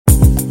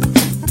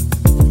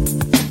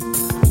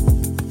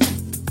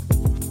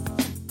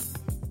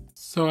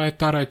So I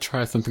thought I'd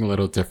try something a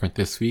little different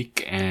this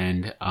week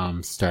and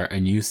start a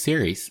new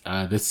series.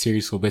 This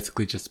series will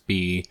basically just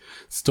be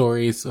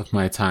stories of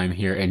my time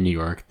here in New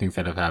York, things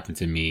that have happened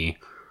to me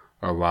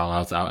or while I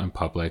was out in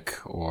public,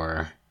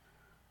 or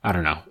I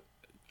don't know,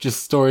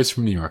 just stories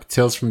from New York,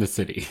 tales from the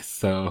city.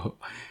 So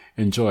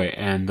enjoy.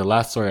 And the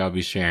last story I'll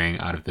be sharing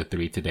out of the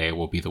three today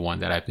will be the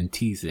one that I've been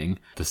teasing,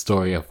 the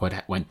story of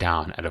what went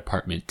down at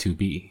apartment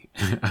 2B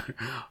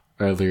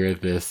earlier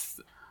this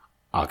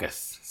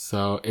August.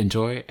 So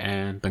enjoy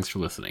and thanks for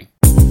listening.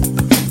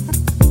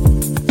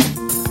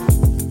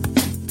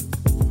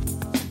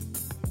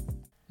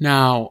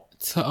 Now,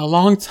 to a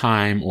long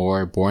time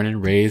or born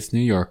and raised New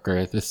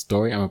Yorker, the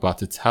story I'm about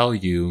to tell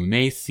you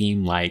may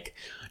seem like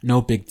no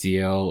big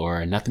deal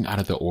or nothing out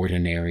of the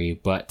ordinary,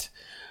 but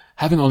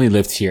having only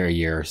lived here a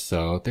year or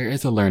so, there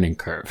is a learning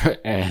curve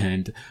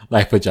and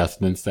life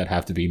adjustments that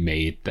have to be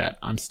made that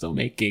I'm still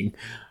making.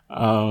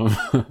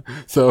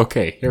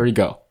 Okay, here we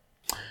go.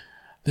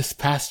 This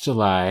past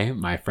July,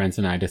 my friends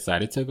and I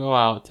decided to go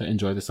out to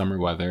enjoy the summer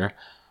weather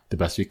the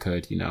best we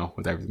could,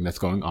 with everything that's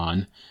going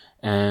on.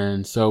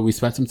 And so we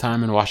spent some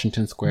time in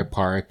Washington Square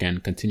Park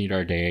and continued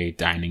our day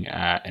dining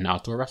at an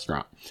outdoor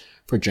restaurant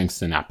for drinks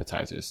and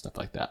appetizers, stuff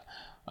like that.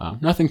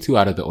 Nothing too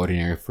out of the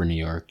ordinary for New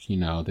York,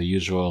 the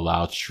usual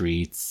loud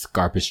streets,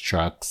 garbage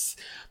trucks,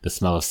 the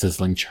smell of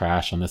sizzling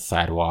trash on the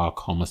sidewalk,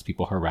 homeless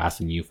people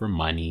harassing you for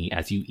money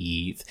as you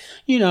eat,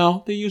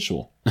 the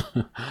usual.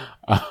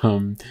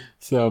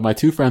 So my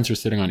two friends were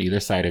sitting on either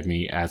side of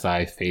me as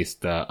I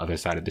faced the other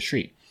side of the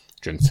street.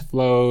 Drinks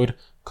flowed,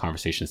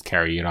 conversations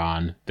carried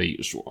on, the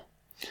usual.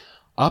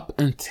 Up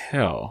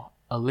until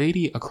a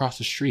lady across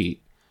the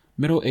street,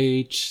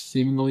 middle-aged,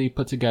 seemingly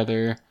put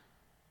together,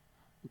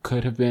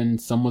 could have been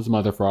someone's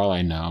mother for all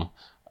I know,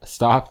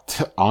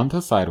 stopped on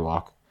the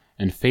sidewalk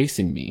and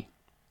facing me.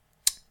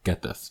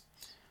 Get this.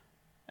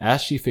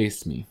 As she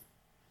faced me,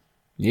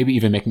 maybe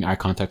even making eye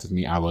contact with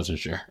me, I wasn't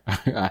sure.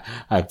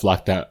 I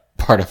blocked that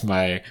part of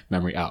my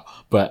memory out.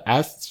 But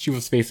as she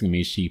was facing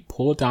me, she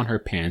pulled down her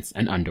pants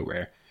and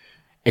underwear,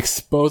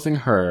 exposing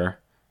her,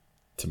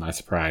 to my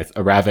surprise,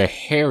 a rather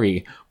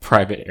hairy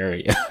private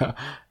area.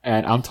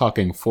 And I'm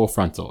talking full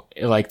frontal.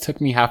 It took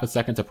me half a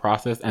second to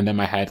process, and then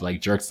my head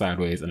jerked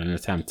sideways in an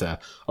attempt to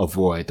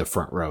avoid the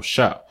front row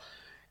show.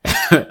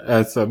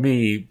 And so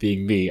me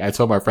being me, I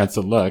told my friends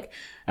to look,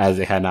 as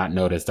they had not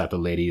noticed that the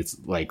lady is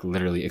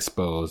literally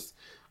exposed.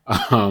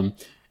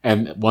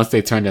 And once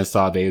they turned and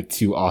saw, they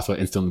too also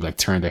instantly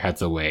turned their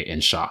heads away in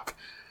shock.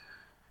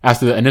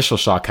 After the initial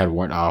shock had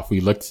worn off, we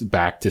looked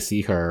back to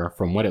see her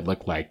from what it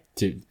looked like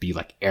to be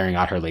airing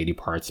out her lady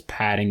parts,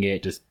 patting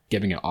it, just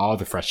giving it all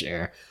the fresh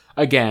air.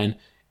 Again,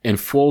 in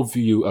full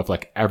view of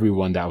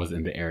everyone that was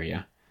in the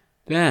area.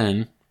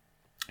 Then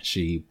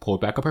she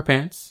pulled back up her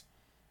pants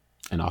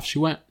and off she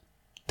went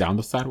down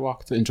the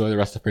sidewalk to enjoy the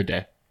rest of her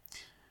day.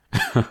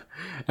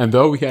 And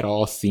though we had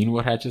all seen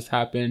what had just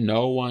happened,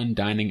 no one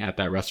dining at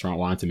that restaurant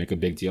wanted to make a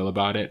big deal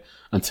about it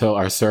until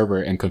our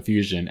server, in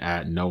confusion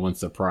at no one's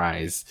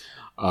surprise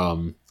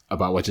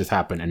about what just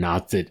happened,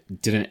 announced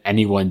it. Didn't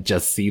anyone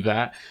just see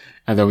that?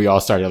 And then we all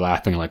started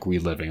laughing,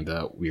 reliving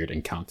the weird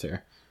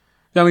encounter.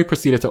 Then we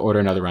proceeded to order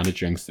another round of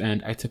drinks,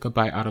 and I took a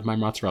bite out of my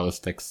mozzarella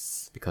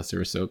sticks because they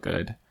were so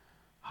good.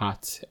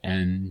 Hot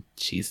and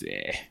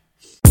cheesy.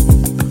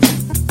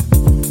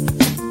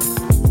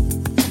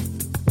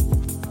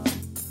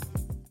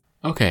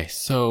 Okay,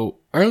 so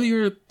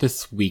earlier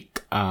this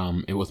week,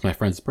 it was my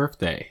friend's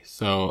birthday.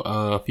 So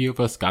a few of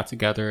us got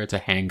together to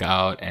hang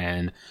out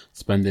and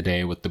spend the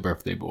day with the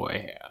birthday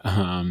boy.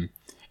 And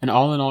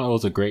all in all, it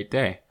was a great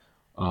day.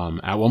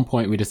 At one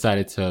point, we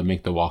decided to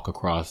make the walk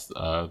across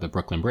the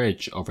Brooklyn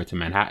Bridge over to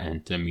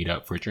Manhattan to meet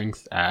up for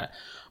drinks at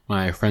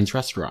my friend's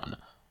restaurant.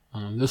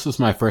 This was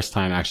my first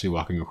time actually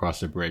walking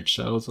across the bridge,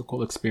 so it was a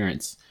cool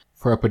experience.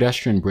 For a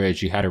pedestrian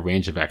bridge, you had a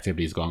range of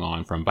activities going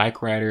on, from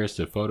bike riders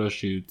to photo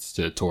shoots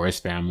to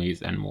tourist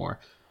families and more.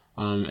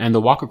 And the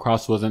walk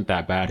across wasn't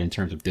that bad in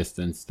terms of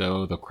distance,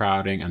 though the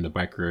crowding and the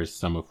bikers,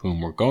 some of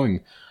whom were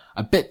going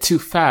a bit too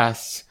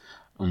fast,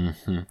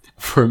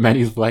 for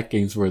many's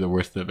likings, were the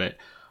worst of it.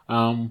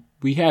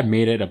 We had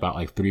made it about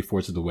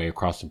 3/4 of the way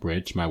across the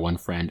bridge. My one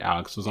friend,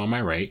 Alex, was on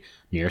my right,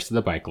 nearest to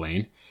the bike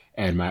lane,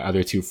 and my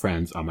other two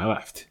friends on my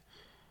left.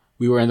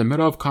 We were in the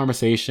middle of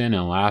conversation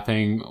and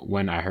laughing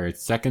when I heard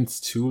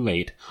seconds too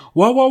late,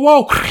 "Whoa, whoa,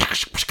 whoa!"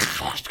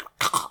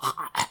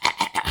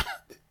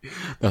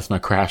 That's my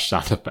crash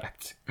sound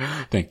effect.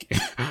 Thank you.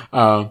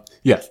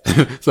 Yes.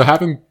 So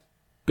having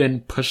been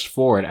pushed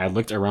forward, I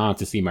looked around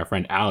to see my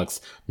friend Alex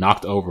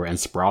knocked over and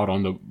sprawled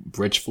on the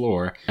bridge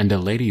floor, and the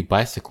lady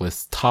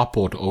bicyclist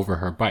toppled over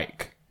her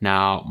bike.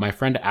 Now, my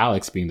friend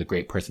Alex, being the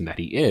great person that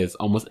he is,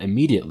 almost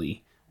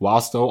immediately, while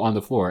still on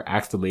the floor,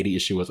 asked the lady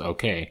if she was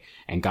okay,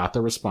 and got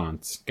the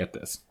response, get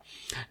this,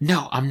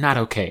 "No, I'm not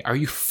okay. Are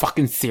you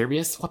fucking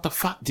serious? What the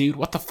fuck, dude?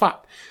 What the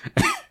fuck?"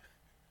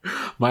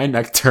 My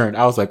neck turned.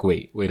 I was like,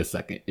 wait a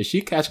second. Is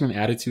she catching an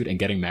attitude and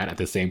getting mad at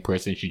the same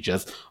person she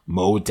just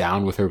mowed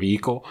down with her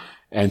vehicle?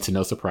 And to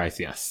no surprise,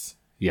 yes.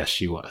 Yes,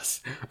 she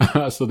was.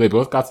 So they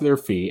both got to their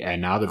feet,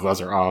 and now the gloves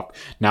are off.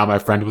 Now my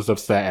friend was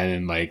upset,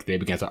 and like they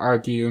began to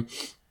argue.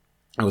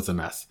 It was a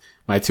mess.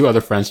 My two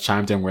other friends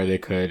chimed in where they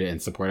could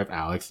in support of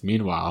Alex.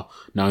 Meanwhile,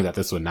 knowing that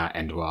this would not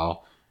end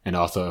well, and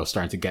also it was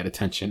starting to get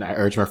attention, I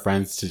urged my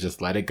friends to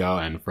just let it go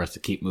and for us to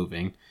keep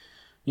moving.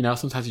 You know,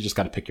 sometimes you just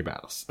gotta pick your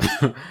battles.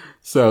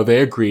 So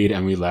they agreed,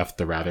 and we left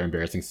the rather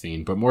embarrassing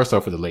scene, but more so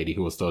for the lady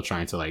who was still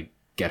trying to like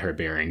get her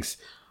bearings.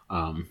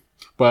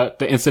 But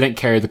the incident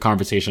carried the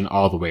conversation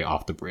all the way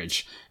off the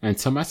bridge. And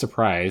to my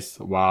surprise,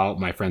 while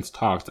my friends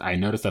talked, I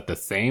noticed that the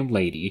same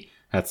lady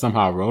had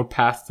somehow rode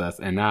past us,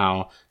 and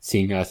now,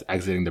 seeing us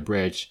exiting the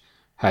bridge,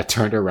 had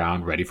turned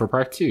around ready for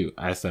part two.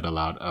 I said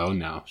aloud, "Oh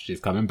no, she's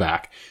coming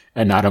back."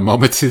 And not a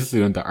moment too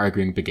soon, the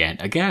arguing began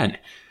again.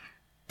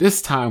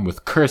 This time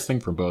with cursing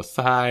from both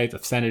sides,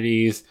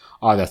 obscenities,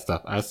 all that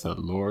stuff. I said,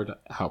 "Lord,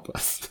 help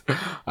us."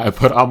 I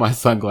put on my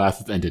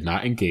sunglasses and did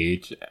not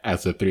engage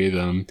as the three of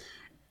them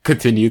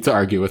continued to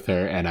argue with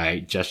her, and I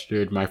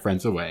gestured my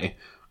friends away.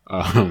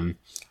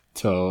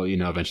 Till,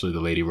 eventually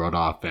the lady rode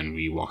off and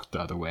we walked the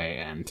other way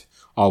and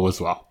all was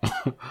well.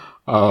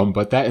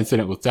 But that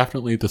incident was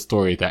definitely the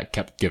story that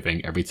kept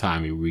giving every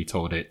time we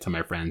retold it to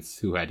my friends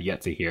who had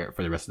yet to hear it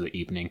for the rest of the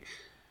evening.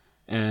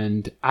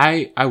 And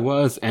I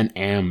was and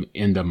am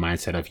in the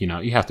mindset of,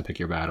 you have to pick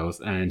your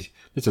battles, and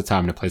there's a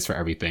time and a place for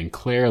everything.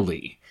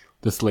 Clearly,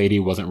 this lady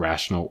wasn't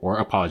rational or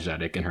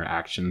apologetic in her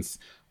actions,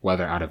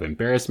 whether out of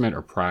embarrassment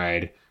or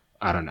pride.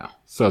 I don't know.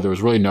 So there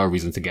was really no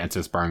reason to get into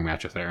a sparring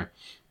match with her.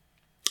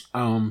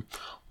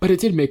 But it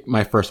did make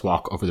my first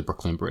walk over the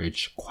Brooklyn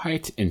Bridge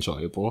quite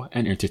enjoyable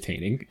and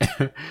entertaining,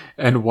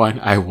 and one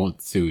I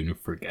won't soon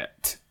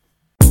forget.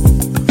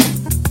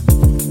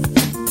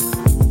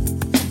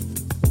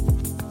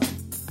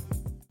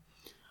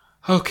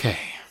 Okay.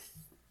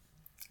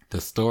 The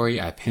story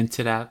I've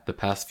hinted at the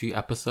past few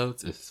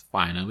episodes is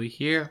finally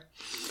here.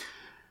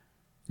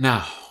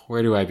 Now,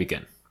 where do I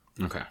begin?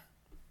 Okay.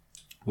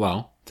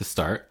 Well, to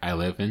start, I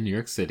live in New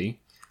York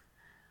City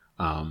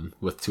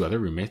with two other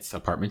roommates,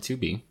 apartment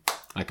 2B,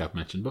 like I've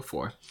mentioned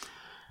before.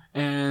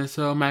 And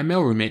so my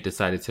male roommate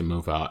decided to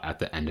move out at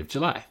the end of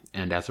July.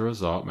 And as a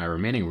result, my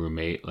remaining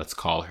roommate, let's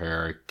call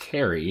her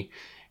Carrie,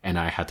 and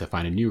I had to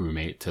find a new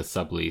roommate to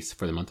sublease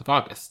for the month of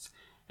August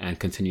and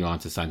continue on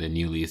to sign the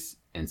new lease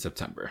in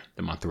September,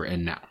 the month we're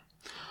in now.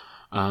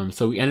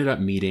 So we ended up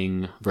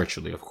meeting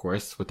virtually, of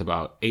course, with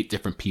about 8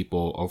 different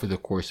people over the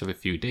course of a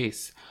few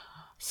days.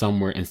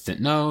 Some were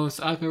instant no's,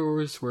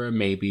 others were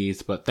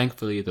maybes, but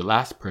thankfully the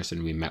last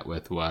person we met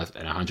with was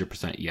an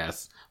 100%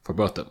 yes for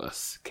both of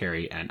us,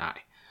 Carrie and I.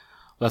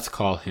 Let's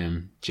call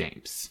him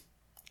James.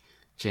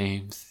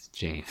 James.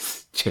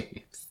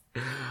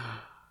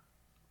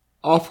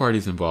 All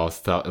parties involved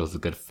felt it was a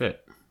good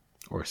fit,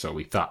 or so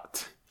we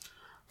thought.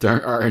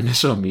 During our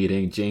initial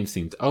meeting, James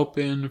seemed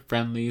open,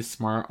 friendly,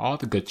 smart, all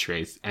the good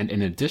traits, and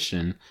in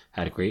addition,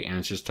 had great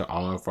answers to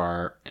all of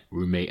our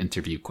roommate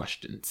interview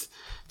questions.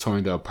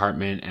 Touring the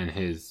apartment and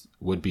his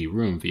would-be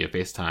room via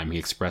FaceTime, he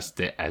expressed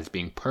it as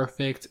being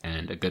perfect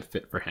and a good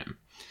fit for him.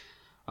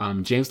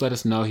 James let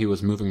us know he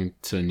was moving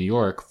to New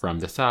York from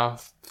the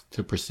South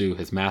to pursue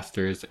his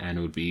master's and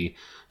would be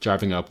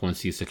driving up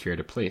once he secured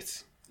a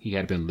place. He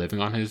had been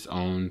living on his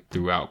own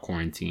throughout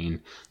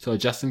quarantine, so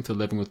adjusting to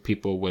living with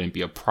people wouldn't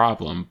be a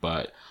problem,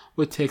 but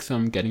would take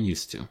some getting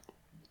used to.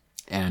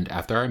 And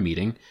after our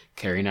meeting,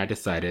 Carrie and I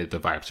decided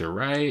the vibes were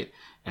right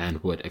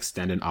and would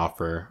extend an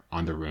offer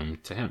on the room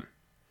to him.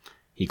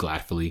 He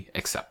gladly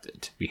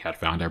accepted. We had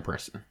found our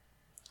person.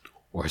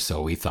 Or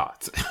so we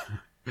thought.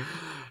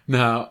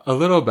 Now, a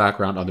little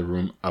background on the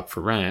room up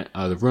for rent.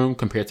 The room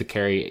compared to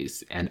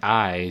Carrie's and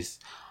I's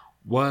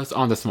was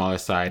on the smaller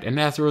side, and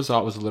as a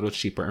result was a little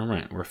cheaper in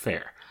rent. We're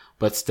fair.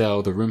 But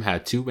still, the room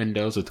had 2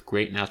 windows with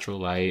great natural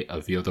light, a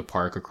view of the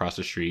park across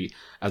the street,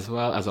 as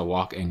well as a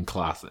walk-in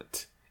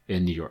closet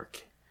in New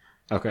York.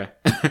 Okay?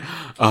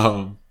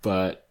 And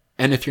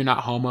if you're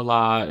not home a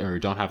lot, or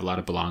don't have a lot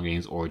of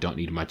belongings, or don't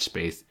need much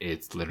space,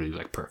 it's literally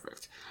like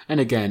perfect. And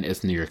again,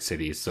 it's New York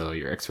City, so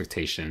your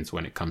expectations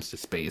when it comes to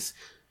space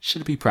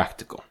should be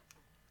practical.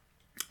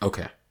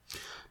 Okay.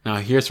 Now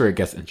here's where it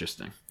gets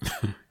interesting.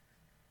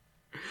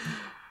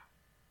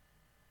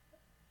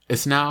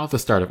 It's now the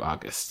start of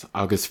August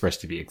 1st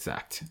to be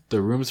exact.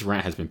 The room's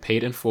rent has been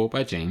paid in full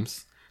by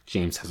James.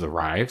 James has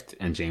arrived,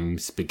 and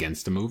James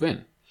begins to move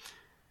in.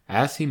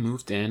 As he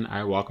moved in,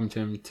 I welcomed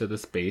him to the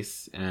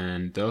space,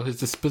 and though his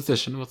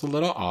disposition was a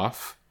little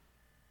off,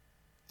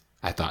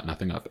 I thought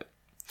nothing of it.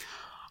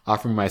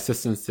 Offering my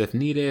assistance if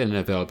needed and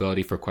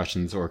availability for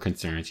questions or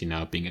concerns,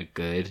 being a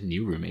good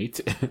new roommate.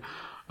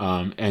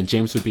 And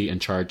James would be in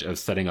charge of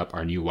setting up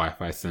our new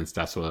Wi-Fi since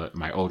that's what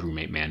my old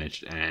roommate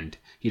managed, and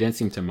he didn't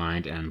seem to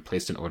mind and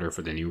placed an order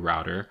for the new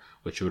router,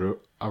 which would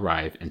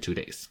arrive in 2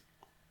 days.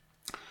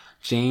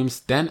 James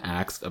then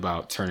asked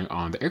about turning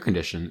on the air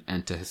condition,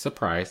 and to his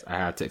surprise, I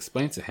had to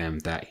explain to him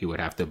that he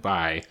would have to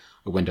buy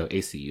a window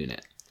AC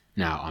unit.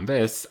 Now, on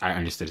this, I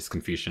understood his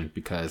confusion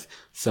because,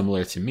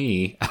 similar to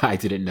me, I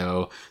didn't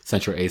know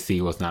central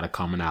AC was not a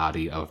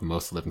commonality of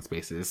most living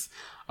spaces,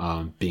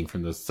 being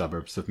from the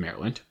suburbs of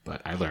Maryland.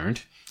 But I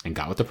learned and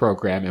got with the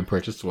program and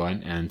purchased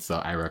one, and so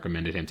I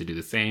recommended him to do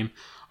the same,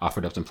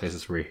 offered up some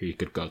places where he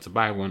could go to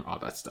buy one, all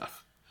that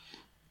stuff.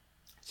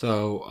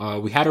 So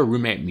we had a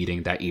roommate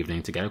meeting that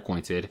evening to get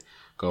acquainted,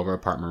 go over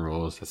apartment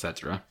rules,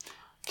 etc.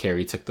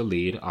 Carrie took the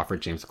lead,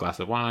 offered James a glass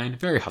of wine,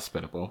 very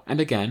hospitable, and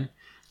again,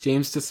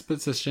 James'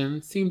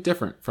 disposition seemed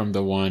different from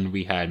the one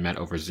we had met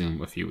over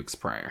Zoom a few weeks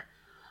prior.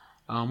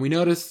 We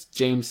noticed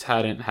James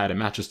hadn't had a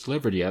mattress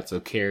delivered yet, so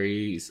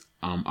Carrie's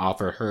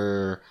offered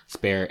her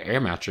spare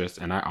air mattress,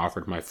 and I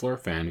offered my floor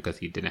fan because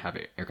he didn't have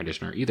an air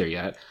conditioner either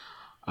yet.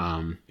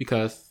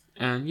 That's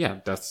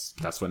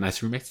what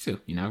nice roommates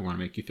do. You know, want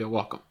to make you feel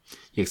welcome.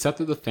 He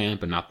accepted the fan,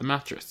 but not the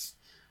mattress.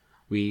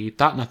 We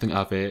thought nothing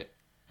of it,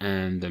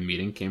 and the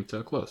meeting came to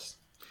a close.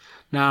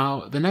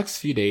 Now, the next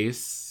few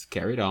days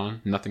carried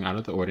on, nothing out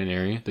of the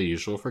ordinary, the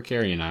usual for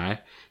Carrie and I,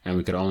 and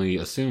we could only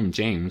assume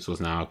James was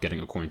now getting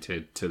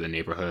acquainted to the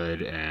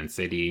neighborhood and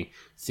city,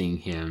 seeing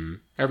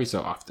him every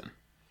so often.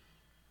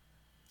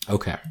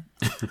 Okay.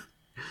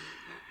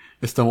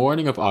 It's the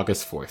morning of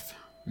August 4th.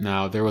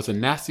 Now, there was a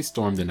nasty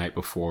storm the night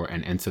before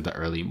and into the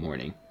early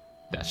morning.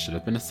 That should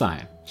have been a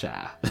sign,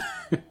 child.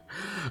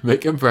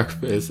 Making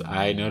breakfast,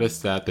 I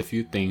noticed that the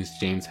few things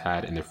James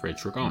had in the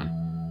fridge were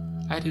gone.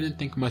 I didn't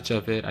think much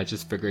of it. I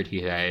just figured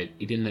he had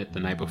eaten it the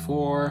night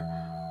before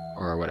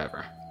or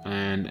whatever.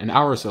 And an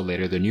hour or so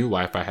later, the new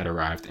Wi-Fi had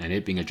arrived, and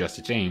it being addressed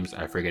to James,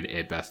 I figured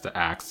it best to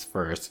ask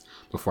first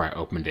before I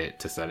opened it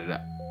to set it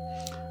up.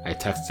 I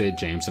texted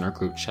James in our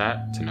group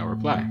chat to no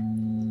reply.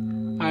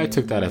 I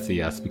took that as a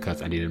yes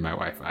because I needed my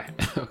Wi-Fi.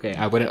 Okay,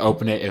 I wouldn't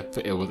open it if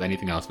it was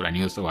anything else, but I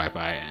knew it was the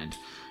Wi-Fi, and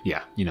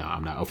yeah, you know,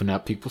 I'm not opening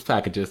up people's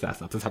packages.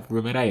 That's not the type of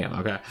roommate I am,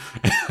 okay?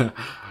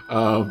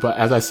 But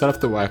as I set up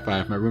the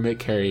Wi-Fi, my roommate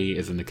Carrie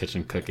is in the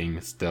kitchen cooking.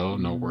 Still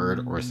no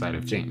word or sight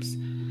of James.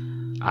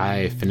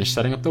 I finished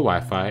setting up the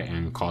Wi-Fi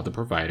and called the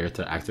provider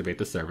to activate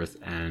the service,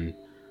 and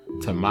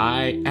to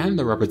my and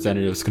the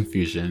representative's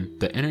confusion,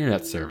 the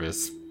internet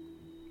service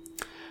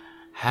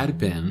had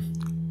been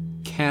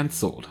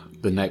canceled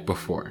the night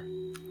before.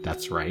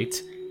 That's right,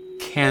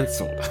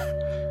 canceled.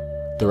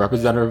 The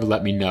representative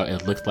let me know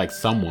it looked like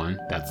someone,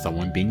 that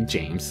someone being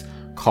James,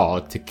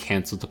 called to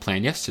cancel the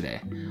plan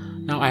yesterday.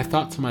 Now I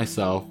thought to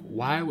myself,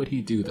 why would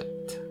he do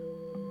that?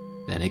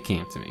 Then it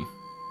came to me.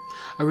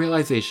 A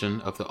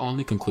realization of the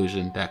only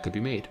conclusion that could be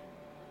made.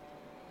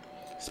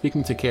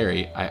 Speaking to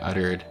Carrie, I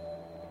uttered,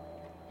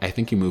 "I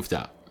think you moved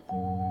out."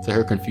 To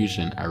her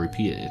confusion, I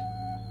repeated,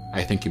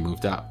 "I think you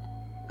moved out.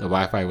 The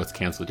Wi-Fi was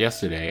canceled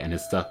yesterday and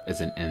his stuff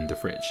isn't in the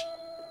fridge."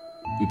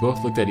 We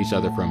both looked at each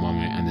other for a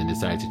moment and then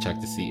decided to check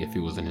to see if he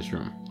was in his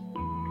room.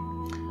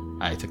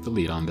 I took the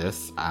lead on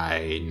this.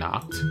 I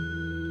knocked.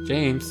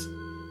 "James."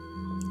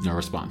 No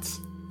response.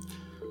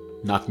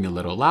 Knocking a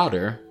little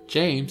louder.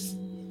 "James."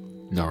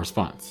 No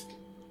response.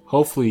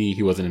 Hopefully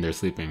he wasn't in there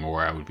sleeping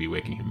or I would be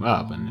waking him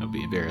up and it would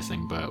be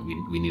embarrassing, but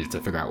we needed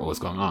to figure out what was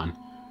going on.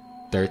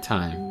 Third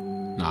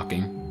time.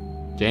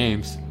 Knocking.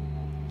 "James."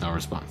 No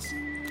response.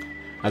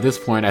 At this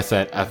point I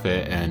said F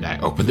it and I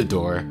opened the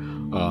door.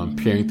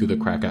 Peering through the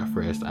crack at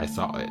first, I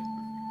saw it.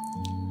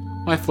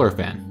 "My floor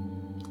fan,"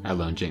 I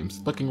loaned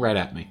James, looking right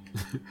at me.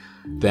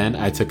 Then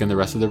I took in the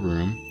rest of the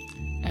room,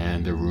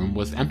 and the room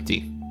was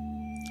empty.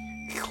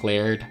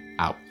 Cleared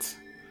out.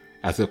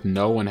 As if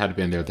no one had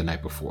been there the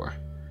night before.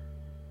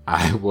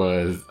 I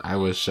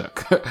was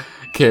shook.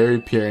 Carrie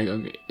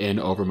peering in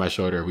over my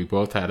shoulder, we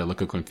both had a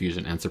look of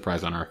confusion and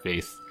surprise on our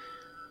face.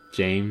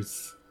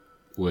 James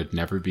would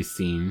never be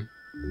seen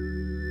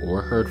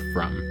or heard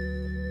from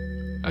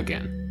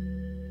again.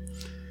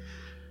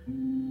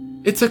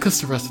 It took us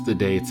the rest of the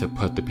day to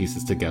put the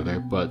pieces together,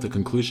 but the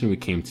conclusion we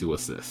came to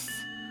was this.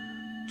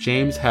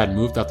 James had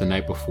moved out the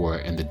night before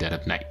in the dead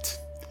of night.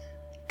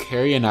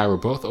 Carrie and I were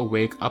both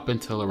awake up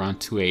until around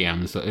 2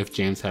 a.m., so if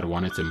James had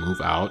wanted to move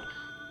out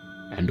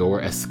and or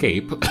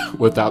escape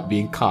without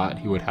being caught,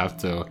 he would have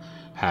to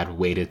had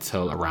waited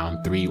till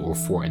around 3 or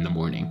 4 in the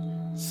morning.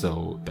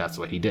 So that's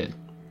what he did.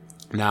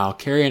 Now,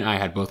 Carrie and I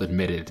had both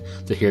admitted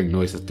to hearing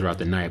noises throughout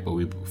the night, but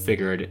we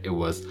figured it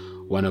was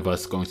one of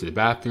us going to the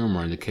bathroom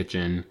or in the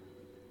kitchen.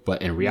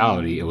 But in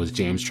reality, it was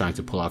James trying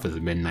to pull off his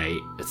midnight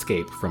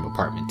escape from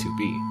apartment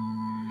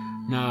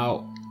 2B.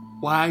 Now,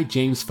 why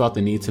James felt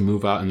the need to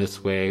move out in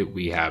this way,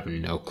 we have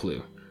no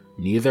clue.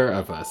 Neither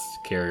of us,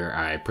 Carrie or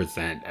I,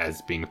 present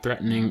as being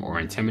threatening or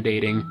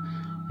intimidating,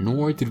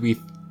 nor did we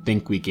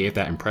think we gave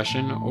that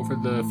impression over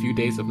the few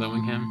days of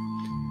knowing him.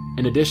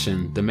 In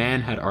addition, the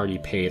man had already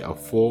paid a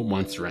full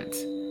month's rent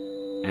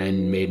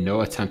and made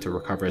no attempt to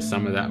recover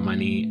some of that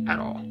money at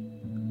all.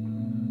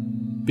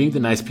 Being the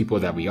nice people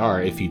that we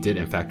are, if he did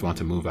in fact want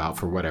to move out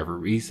for whatever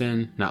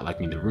reason, not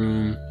liking the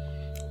room,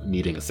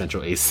 needing a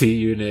central AC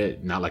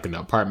unit, not liking the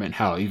apartment,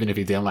 hell, even if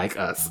he didn't like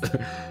us,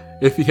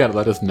 if he had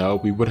let us know,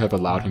 we would have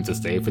allowed him to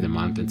stay for the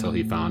month until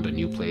he found a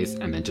new place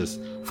and then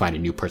just find a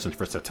new person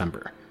for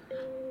September.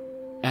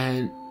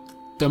 And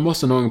The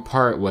most annoying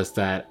part was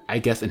that, I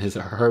guess in his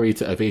hurry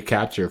to evade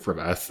capture from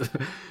us,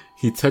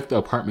 he took the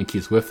apartment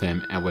keys with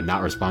him and would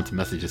not respond to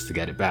messages to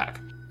get it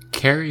back.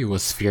 Carrie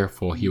was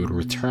fearful he would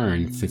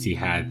return since he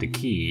had the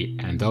key,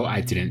 and though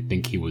I didn't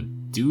think he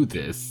would do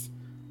this,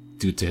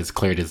 due to his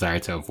clear desire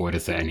to avoid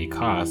us at any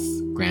cost,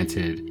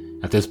 granted,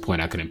 at this point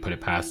I couldn't put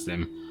it past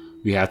him,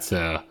 we had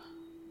to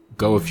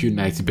go a few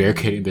nights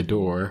barricading the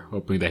door,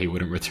 hoping that he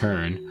wouldn't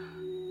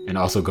return, and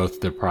also go through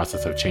the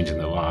process of changing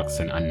the locks,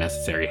 an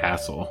unnecessary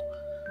hassle.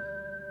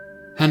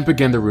 And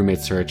begin the roommate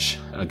search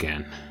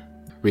again,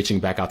 reaching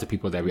back out to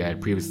people that we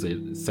had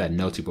previously said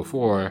no to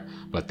before,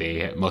 but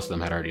most of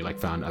them had already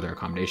found other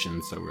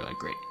accommodations, so we were like,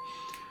 great.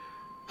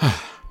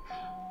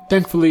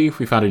 Thankfully,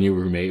 we found a new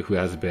roommate who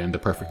has been the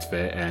perfect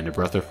fit and a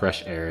breath of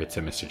fresh air to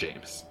Mr.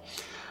 James.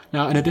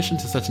 Now, in addition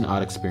to such an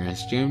odd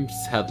experience, James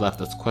had left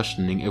us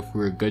questioning if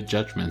we were good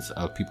judgments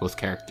of people's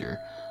character,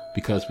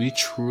 because we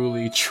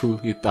truly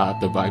thought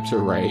the vibes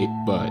were right,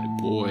 but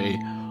boy,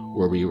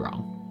 were we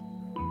wrong.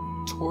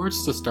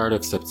 Towards the start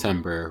of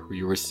September,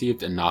 we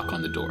received a knock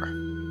on the door.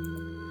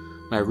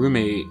 My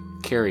roommate,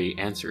 Carrie,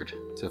 answered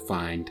to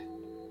find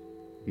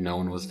no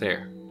one was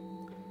there.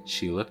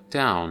 She looked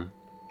down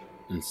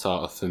and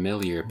saw a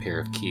familiar pair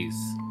of keys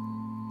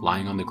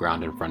lying on the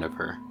ground in front of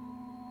her.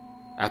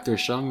 After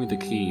showing me the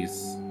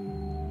keys,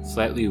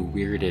 slightly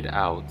weirded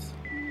out,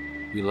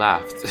 we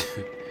laughed,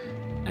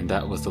 and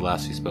that was the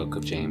last we spoke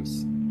of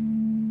James,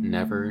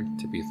 never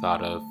to be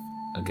thought of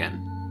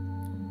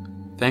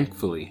again.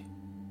 Thankfully,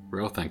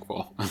 real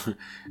thankful,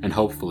 and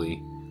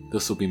hopefully,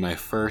 this will be my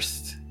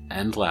first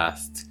and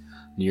last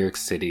New York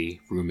City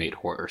roommate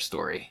horror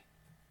story.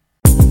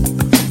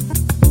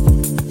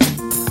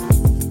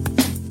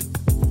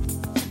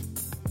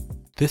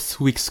 This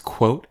week's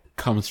quote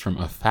comes from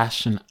a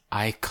fashion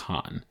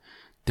icon,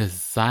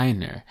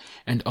 designer,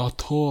 and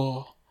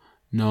auteur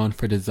known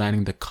for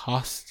designing the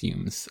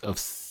costumes of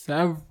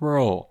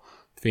several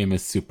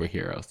famous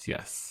superheroes.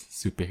 Yes,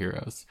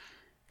 superheroes.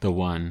 The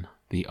one,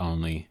 the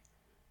only,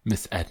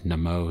 Miss Edna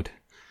Mode.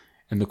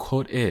 And the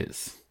quote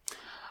is,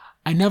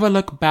 "I never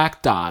look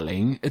back,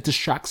 darling. It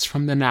distracts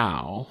from the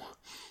now."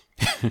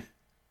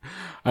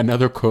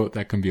 Another quote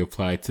that can be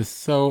applied to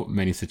so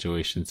many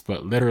situations,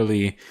 but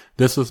literally,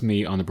 this was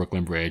me on the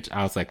Brooklyn Bridge.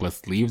 I was like,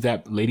 let's leave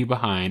that lady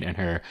behind and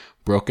her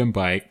broken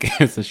bike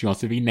since she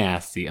wants to be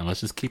nasty, and let's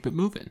just keep it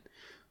moving.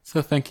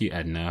 So thank you,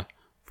 Edna,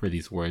 for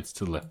these words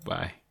to live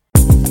by.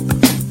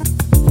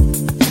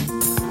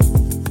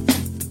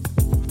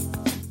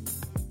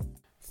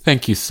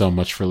 Thank you so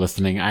much for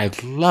listening.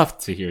 I'd love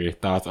to hear your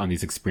thoughts on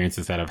these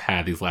experiences that I've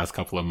had these last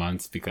couple of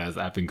months because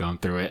I've been going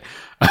through it.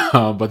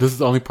 But this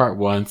is only part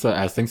one. So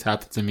as things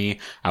happen to me,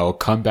 I will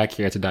come back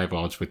here to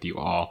divulge with you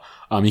all.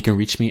 You can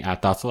reach me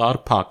at Thoughts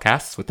Aloud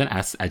Podcasts with an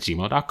S at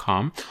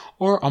gmail.com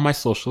or on my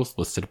socials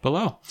listed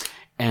below.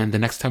 And the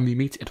next time we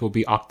meet, it will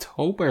be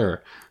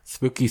October,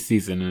 spooky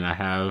season. And I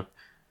have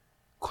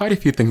quite a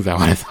few things I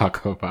want to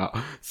talk about.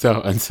 So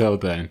until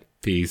then,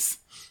 peace.